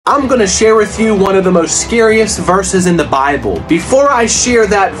I'm going to share with you one of the most scariest verses in the Bible. Before I share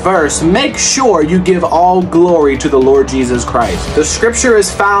that verse, make sure you give all glory to the Lord Jesus Christ. The scripture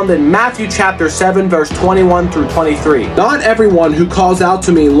is found in Matthew chapter 7, verse 21 through 23. Not everyone who calls out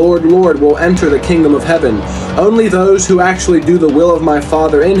to me, Lord, Lord, will enter the kingdom of heaven. Only those who actually do the will of my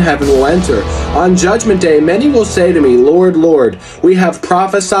Father in heaven will enter. On judgment day, many will say to me, Lord, Lord, we have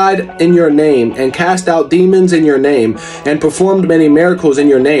prophesied in your name, and cast out demons in your name, and performed many miracles in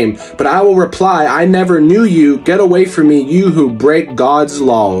your name. But I will reply, I never knew you. Get away from me, you who break God's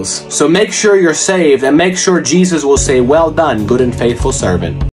laws. So make sure you're saved, and make sure Jesus will say, well done, good and faithful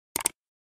servant.